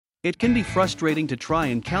It can be frustrating to try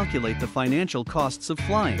and calculate the financial costs of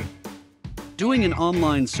flying. Doing an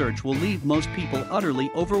online search will leave most people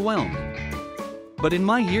utterly overwhelmed. But in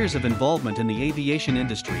my years of involvement in the aviation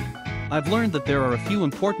industry, I've learned that there are a few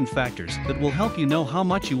important factors that will help you know how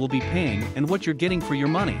much you will be paying and what you're getting for your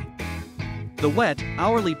money. The wet,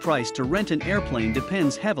 hourly price to rent an airplane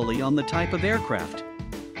depends heavily on the type of aircraft.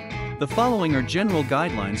 The following are general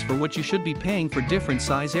guidelines for what you should be paying for different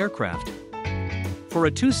size aircraft. For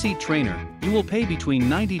a two-seat trainer, you will pay between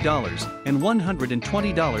 $90 and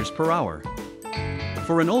 $120 per hour.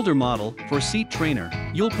 For an older model, four-seat trainer,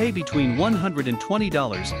 you'll pay between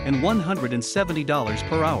 $120 and $170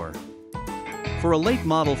 per hour. For a late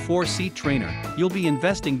model four-seat trainer, you'll be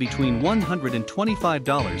investing between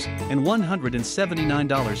 $125 and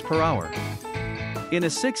 $179 per hour. In a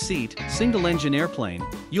six-seat, single-engine airplane,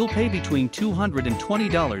 you'll pay between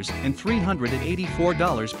 $220 and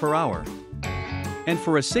 $384 per hour. And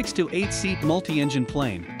for a 6 to 8 seat multi-engine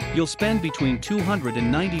plane, you'll spend between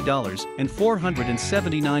 $290 and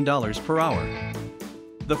 $479 per hour.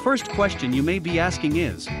 The first question you may be asking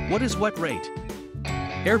is, what is wet rate?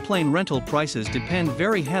 Airplane rental prices depend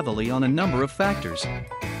very heavily on a number of factors.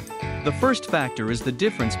 The first factor is the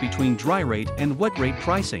difference between dry rate and wet rate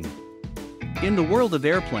pricing. In the world of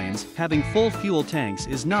airplanes, having full fuel tanks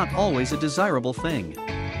is not always a desirable thing.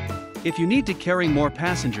 If you need to carry more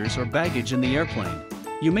passengers or baggage in the airplane,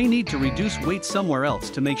 you may need to reduce weight somewhere else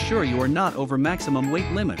to make sure you are not over maximum weight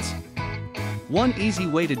limits. One easy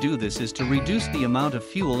way to do this is to reduce the amount of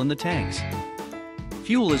fuel in the tanks.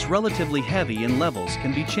 Fuel is relatively heavy and levels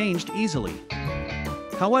can be changed easily.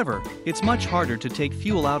 However, it's much harder to take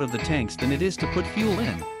fuel out of the tanks than it is to put fuel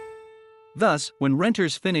in. Thus, when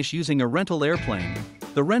renters finish using a rental airplane,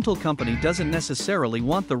 the rental company doesn't necessarily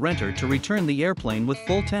want the renter to return the airplane with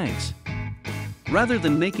full tanks. Rather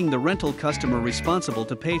than making the rental customer responsible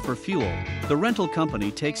to pay for fuel, the rental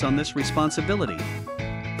company takes on this responsibility.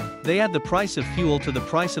 They add the price of fuel to the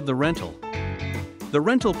price of the rental. The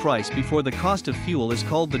rental price before the cost of fuel is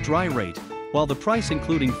called the dry rate, while the price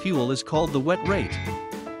including fuel is called the wet rate.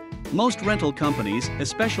 Most rental companies,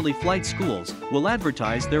 especially flight schools, will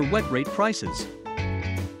advertise their wet rate prices.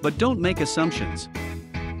 But don't make assumptions.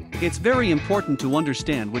 It's very important to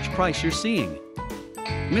understand which price you're seeing.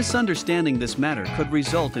 Misunderstanding this matter could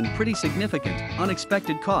result in pretty significant,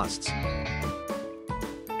 unexpected costs.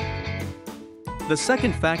 The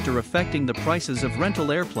second factor affecting the prices of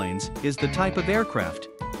rental airplanes is the type of aircraft.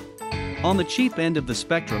 On the cheap end of the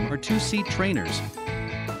spectrum are two-seat trainers.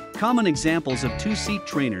 Common examples of two-seat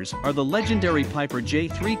trainers are the legendary Piper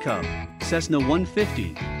J3 Cub, Cessna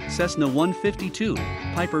 150, Cessna 152,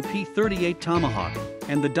 Piper P-38 Tomahawk,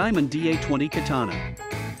 and the Diamond DA-20 Katana.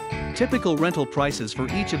 Typical rental prices for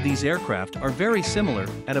each of these aircraft are very similar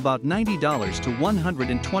at about $90 to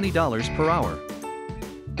 $120 per hour.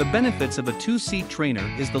 The benefits of a two-seat trainer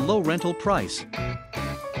is the low rental price.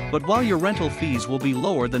 But while your rental fees will be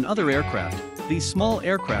lower than other aircraft, these small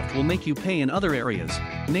aircraft will make you pay in other areas,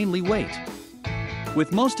 namely weight.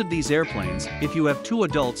 With most of these airplanes, if you have two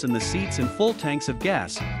adults in the seats and full tanks of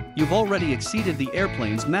gas, you've already exceeded the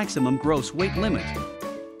airplane's maximum gross weight limit.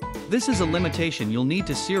 This is a limitation you'll need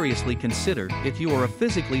to seriously consider if you are a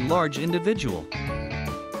physically large individual.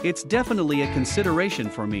 It's definitely a consideration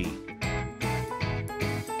for me.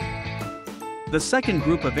 The second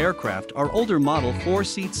group of aircraft are older model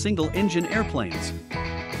four-seat single-engine airplanes.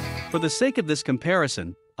 For the sake of this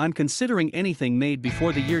comparison, I'm considering anything made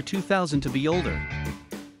before the year 2000 to be older.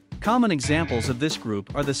 Common examples of this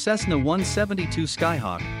group are the Cessna 172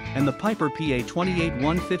 Skyhawk and the Piper PA-28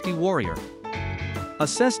 150 Warrior. A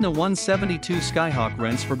Cessna 172 Skyhawk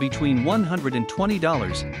rents for between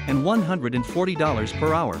 $120 and $140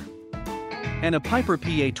 per hour. And a Piper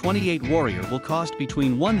PA-28 Warrior will cost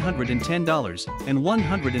between $110 and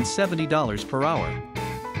 $170 per hour.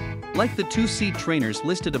 Like the two-seat trainers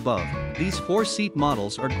listed above, these four-seat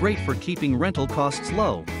models are great for keeping rental costs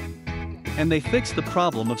low. And they fix the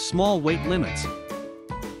problem of small weight limits.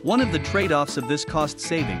 One of the trade-offs of this cost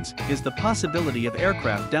savings is the possibility of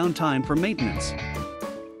aircraft downtime for maintenance.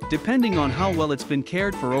 Depending on how well it's been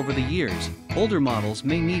cared for over the years, older models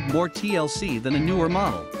may need more TLC than a newer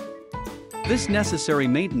model. This necessary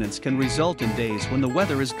maintenance can result in days when the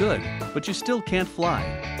weather is good, but you still can't fly.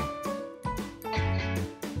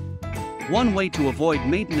 One way to avoid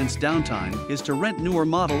maintenance downtime is to rent newer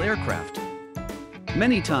model aircraft.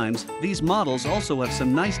 Many times, these models also have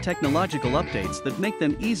some nice technological updates that make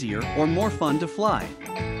them easier or more fun to fly.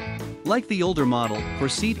 Like the older model, for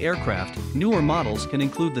seat aircraft, newer models can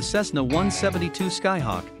include the Cessna 172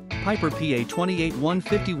 Skyhawk, Piper PA-28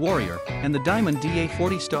 150 Warrior, and the Diamond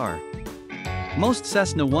DA-40 Star. Most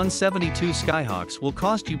Cessna 172 Skyhawks will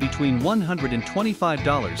cost you between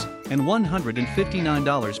 $125 and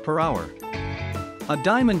 $159 per hour. A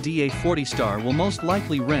Diamond DA-40 Star will most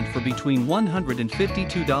likely rent for between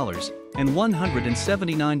 $152 and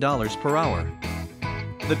 $179 per hour.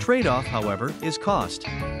 The trade-off, however, is cost.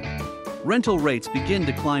 Rental rates begin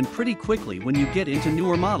to climb pretty quickly when you get into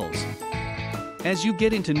newer models. As you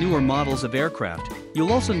get into newer models of aircraft,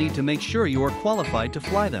 you'll also need to make sure you are qualified to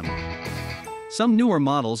fly them. Some newer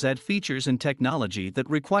models add features and technology that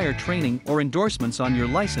require training or endorsements on your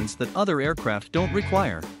license that other aircraft don't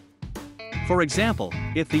require. For example,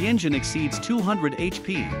 if the engine exceeds 200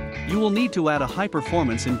 HP, you will need to add a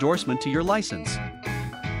high-performance endorsement to your license.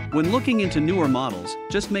 When looking into newer models,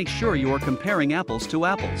 just make sure you are comparing apples to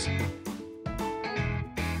apples.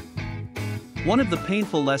 One of the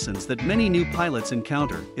painful lessons that many new pilots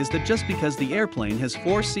encounter is that just because the airplane has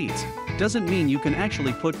 4 seats, doesn't mean you can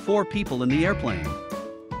actually put 4 people in the airplane.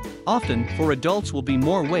 Often, 4 adults will be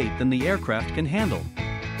more weight than the aircraft can handle.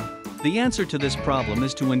 The answer to this problem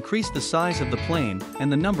is to increase the size of the plane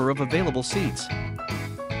and the number of available seats.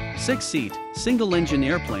 6-seat, single-engine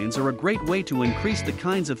airplanes are a great way to increase the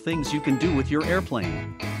kinds of things you can do with your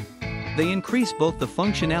airplane. They increase both the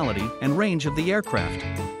functionality and range of the aircraft.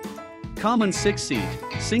 Common 6-seat,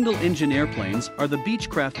 single-engine airplanes are the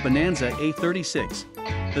Beechcraft Bonanza A36,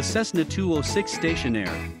 the Cessna 206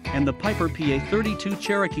 Stationair, and the Piper PA-32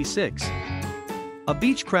 Cherokee 6. A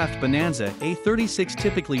Beechcraft Bonanza A36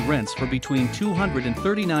 typically rents for between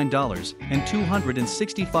 $239 and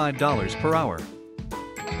 $265 per hour.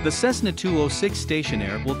 The Cessna 206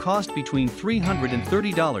 Stationair will cost between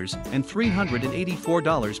 $330 and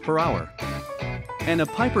 $384 per hour. And a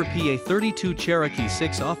Piper PA-32 Cherokee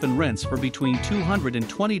 6 often rents for between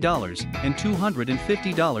 $220 and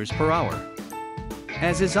 $250 per hour.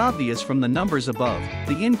 As is obvious from the numbers above,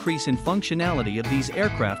 the increase in functionality of these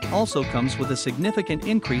aircraft also comes with a significant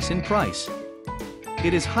increase in price.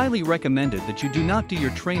 It is highly recommended that you do not do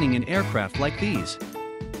your training in aircraft like these.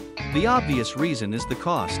 The obvious reason is the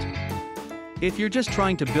cost. If you're just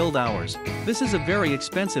trying to build hours, this is a very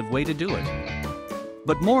expensive way to do it.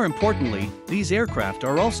 But more importantly, these aircraft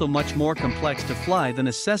are also much more complex to fly than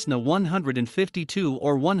a Cessna 152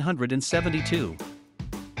 or 172.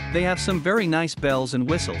 They have some very nice bells and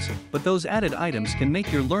whistles, but those added items can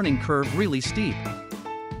make your learning curve really steep.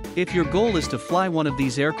 If your goal is to fly one of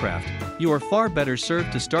these aircraft, you are far better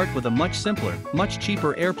served to start with a much simpler, much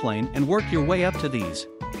cheaper airplane and work your way up to these.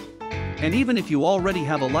 And even if you already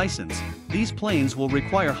have a license, these planes will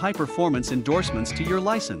require high-performance endorsements to your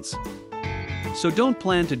license. So don't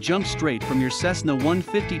plan to jump straight from your Cessna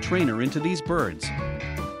 150 trainer into these birds.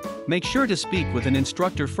 Make sure to speak with an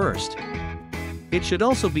instructor first. It should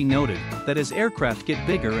also be noted that as aircraft get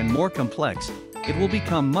bigger and more complex, it will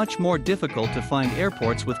become much more difficult to find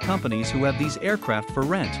airports with companies who have these aircraft for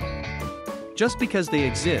rent. Just because they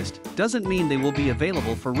exist doesn't mean they will be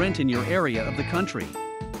available for rent in your area of the country.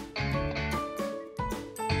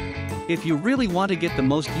 If you really want to get the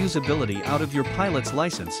most usability out of your pilot's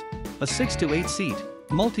license, a 6 to 8 seat,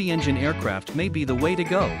 multi-engine aircraft may be the way to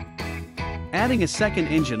go. Adding a second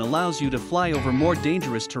engine allows you to fly over more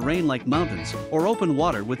dangerous terrain like mountains or open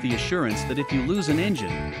water with the assurance that if you lose an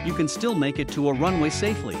engine, you can still make it to a runway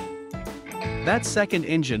safely. That second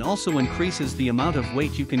engine also increases the amount of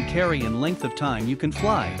weight you can carry and length of time you can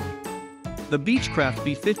fly. The Beechcraft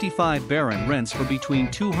B-55 Baron rents for between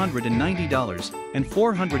 $290 and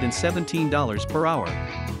 $417 per hour.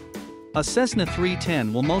 A Cessna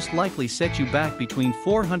 310 will most likely set you back between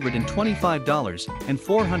 $425 and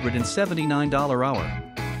 $479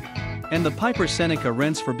 hour. And the Piper Seneca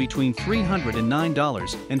rents for between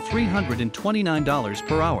 $309 and $329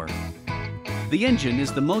 per hour. The engine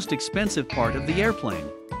is the most expensive part of the airplane.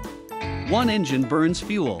 One engine burns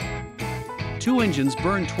fuel. 2 engines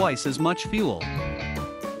burn twice as much fuel.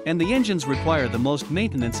 And the engines require the most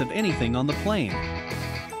maintenance of anything on the plane.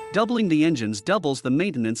 Doubling the engines doubles the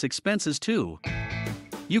maintenance expenses too.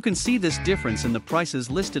 You can see this difference in the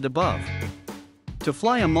prices listed above. To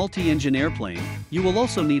fly a multi-engine airplane, you will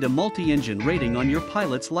also need a multi-engine rating on your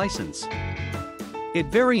pilot's license. It's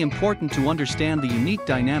very important to understand the unique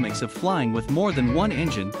dynamics of flying with more than one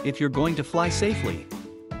engine if you're going to fly safely.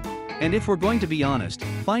 And if we're going to be honest,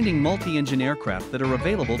 finding multi-engine aircraft that are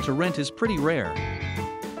available to rent is pretty rare.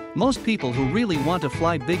 Most people who really want to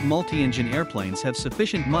fly big multi-engine airplanes have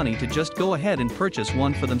sufficient money to just go ahead and purchase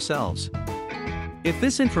one for themselves. If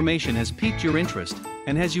this information has piqued your interest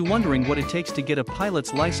and has you wondering what it takes to get a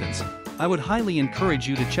pilot's license, I would highly encourage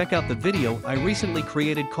you to check out the video I recently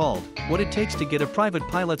created called "What It Takes to Get a Private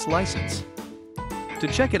Pilot's License." To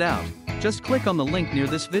check it out, just click on the link near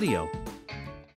this video.